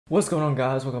What's going on,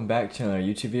 guys? Welcome back to another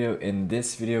YouTube video. In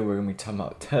this video we're going to be talking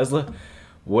about Tesla,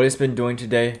 what it's been doing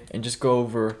today, and just go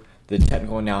over the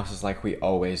technical analysis like we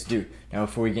always do. Now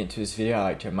before we get into this video, I'd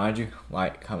like to remind you,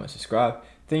 like, comment, subscribe.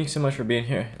 Thank you so much for being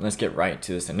here, and let's get right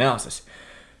into this analysis.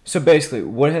 So basically,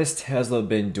 what has Tesla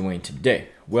been doing today?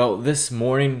 Well, this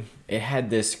morning it had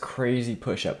this crazy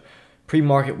push up.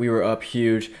 Pre-market we were up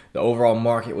huge, the overall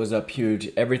market was up huge,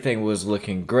 everything was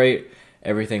looking great.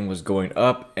 Everything was going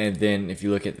up, and then if you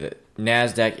look at the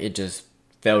NASDAQ, it just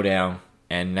fell down,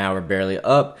 and now we're barely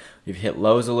up. We've hit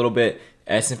lows a little bit.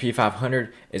 S&P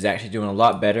 500 is actually doing a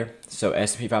lot better. So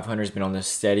S&P 500 has been on this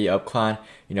steady upcline.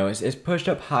 You know, it's pushed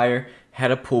up higher,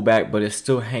 had a pullback, but it's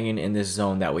still hanging in this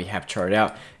zone that we have charted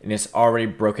out, and it's already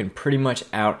broken pretty much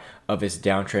out of its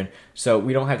downtrend. So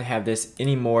we don't have to have this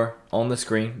anymore on the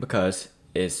screen because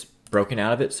it's broken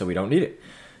out of it, so we don't need it.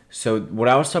 So what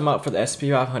I was talking about for the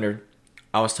S&P 500,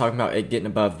 I was talking about it getting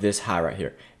above this high right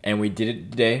here, and we did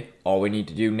it today. All we need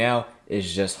to do now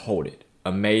is just hold it.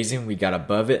 Amazing, we got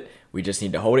above it. We just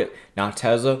need to hold it. Now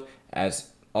Tesla,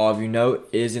 as all of you know,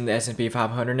 is in the S&P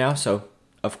 500 now, so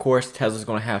of course Tesla's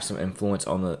going to have some influence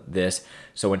on this.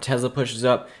 So when Tesla pushes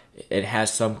up, it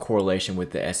has some correlation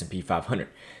with the S&P 500.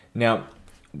 Now,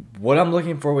 what I'm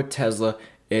looking for with Tesla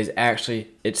is actually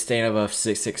it's staying above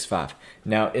 665.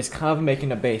 Now it's kind of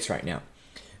making a base right now.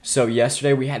 So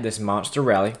yesterday we had this monster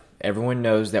rally. Everyone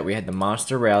knows that we had the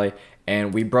monster rally,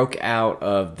 and we broke out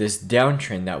of this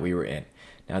downtrend that we were in.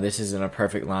 Now this isn't a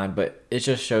perfect line, but it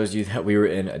just shows you that we were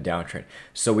in a downtrend.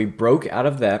 So we broke out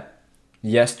of that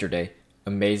yesterday.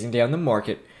 Amazing day on the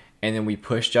market. And then we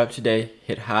pushed up today,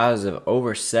 hit highs of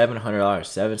over $700,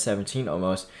 $717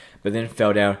 almost, but then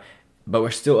fell down. But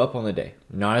we're still up on the day.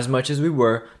 Not as much as we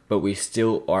were, but we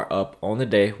still are up on the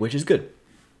day, which is good.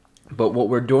 But what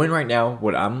we're doing right now,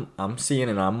 what I'm seeing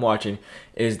and I'm watching,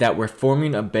 is that we're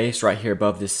forming a base right here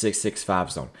above this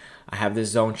 665 zone. I have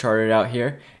this zone charted out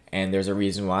here, and there's a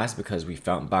reason why. It's because we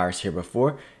found buyers here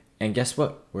before, and guess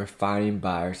what? We're finding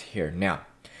buyers here now.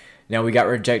 Now we got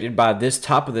rejected by this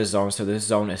top of this zone, so this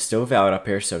zone is still valid up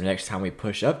here. So next time we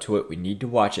push up to it, we need to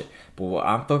watch it. But what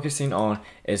I'm focusing on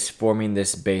is forming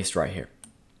this base right here.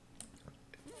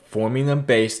 Forming the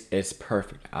base is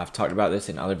perfect. I've talked about this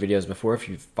in other videos before. If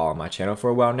you've followed my channel for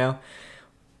a while now,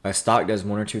 a stock does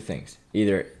one or two things.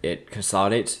 Either it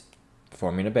consolidates,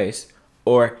 forming a base,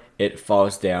 or it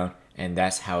falls down, and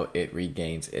that's how it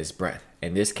regains its breath.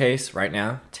 In this case, right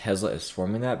now, Tesla is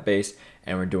forming that base,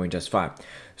 and we're doing just fine.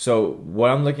 So what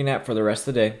I'm looking at for the rest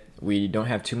of the day, we don't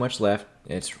have too much left.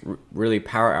 It's really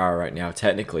power hour right now,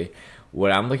 technically.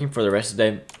 What I'm looking for the rest of the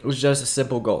day was just a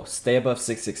simple goal. Stay above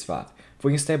 665. If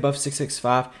we can stay above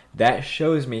 665, that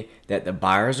shows me that the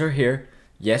buyers are here.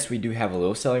 Yes, we do have a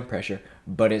little selling pressure,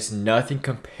 but it's nothing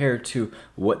compared to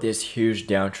what this huge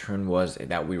downtrend was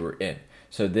that we were in.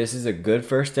 So this is a good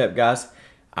first step, guys.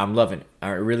 I'm loving it. I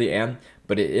really am.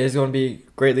 But it is going to be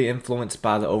greatly influenced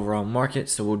by the overall market,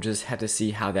 so we'll just have to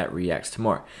see how that reacts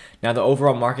tomorrow. Now, the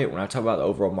overall market, when I talk about the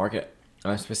overall market,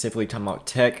 I'm specifically talking about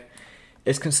tech.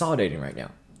 It's consolidating right now.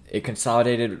 It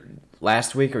consolidated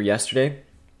last week or yesterday.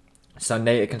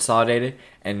 Sunday it consolidated,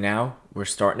 and now we're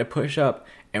starting to push up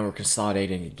and we're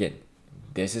consolidating again.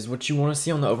 This is what you want to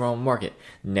see on the overall market.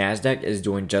 NASDAQ is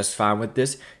doing just fine with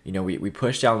this. You know, we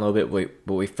pushed down a little bit,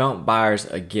 but we found buyers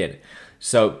again.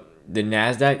 So the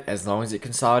NASDAQ, as long as it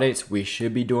consolidates, we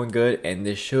should be doing good, and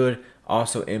this should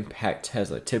also impact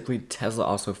Tesla. Typically, Tesla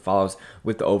also follows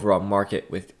with the overall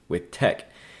market with tech.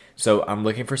 So I'm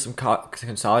looking for some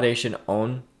consolidation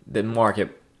on the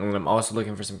market, and I'm also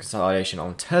looking for some consolidation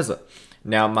on Tesla.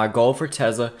 Now, my goal for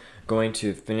Tesla, going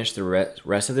to finish the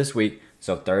rest of this week,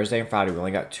 so Thursday and Friday, we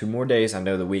only got 2 more days. I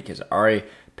know the week has already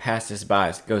passed us by.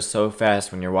 It goes so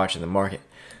fast when you're watching the market.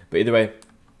 But either way,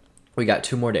 we got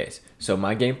 2 more days. So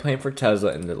my game plan for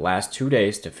Tesla in the last 2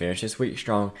 days to finish this week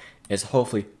strong is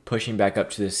hopefully pushing back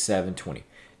up to this 720.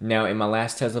 Now, in my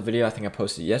last Tesla video, I think I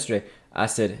posted yesterday, I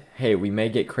said, hey, we may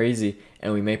get crazy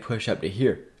and we may push up to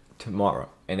here tomorrow.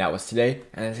 And that was today,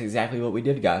 and that's exactly what we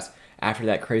did, guys. After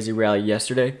that crazy rally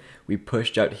yesterday, we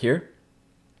pushed out here,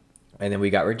 and then we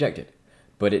got rejected.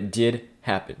 But it did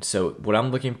happen. So what I'm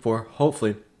looking for,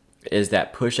 hopefully, is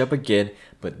that push up again,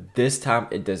 but this time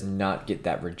it does not get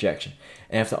that rejection.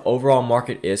 And if the overall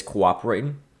market is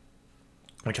cooperating,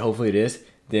 which hopefully it is,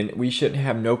 then we shouldn't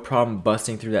have no problem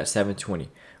busting through that 720.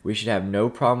 We should have no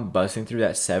problem busting through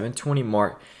that 720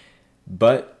 mark.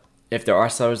 But if there are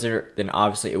sellers there, then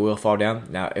obviously it will fall down.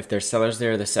 Now, if there's sellers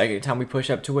there the second time we push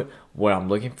up to it, what I'm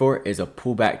looking for is a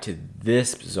pullback to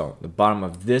this zone, the bottom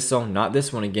of this zone, not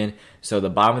this one again. So the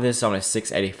bottom of this zone is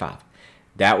 685.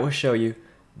 That will show you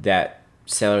that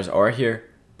sellers are here,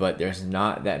 but there's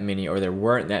not that many, or there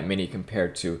weren't that many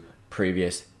compared to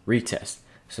previous retests.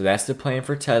 So that's the plan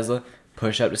for Tesla.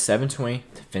 Push up to 720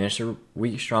 to finish the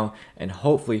week strong and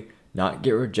hopefully not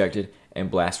get rejected and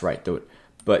blast right through it.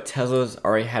 But Tesla's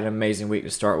already had an amazing week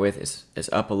to start with. It's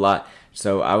up a lot.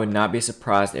 So I would not be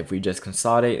surprised if we just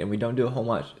consolidate and we don't do a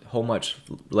whole much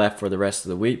left for the rest of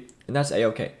the week. And that's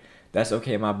a-okay. That's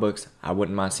okay in my books. I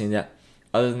wouldn't mind seeing that.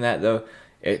 Other than that though,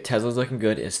 Tesla's looking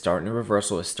good. It's starting to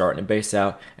reversal. It's starting to base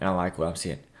out. And I like what I'm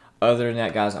seeing. Other than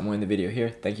that, guys, I'm going to end the video here.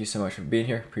 Thank you so much for being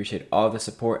here. Appreciate all the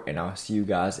support. And I'll see you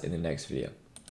guys in the next video.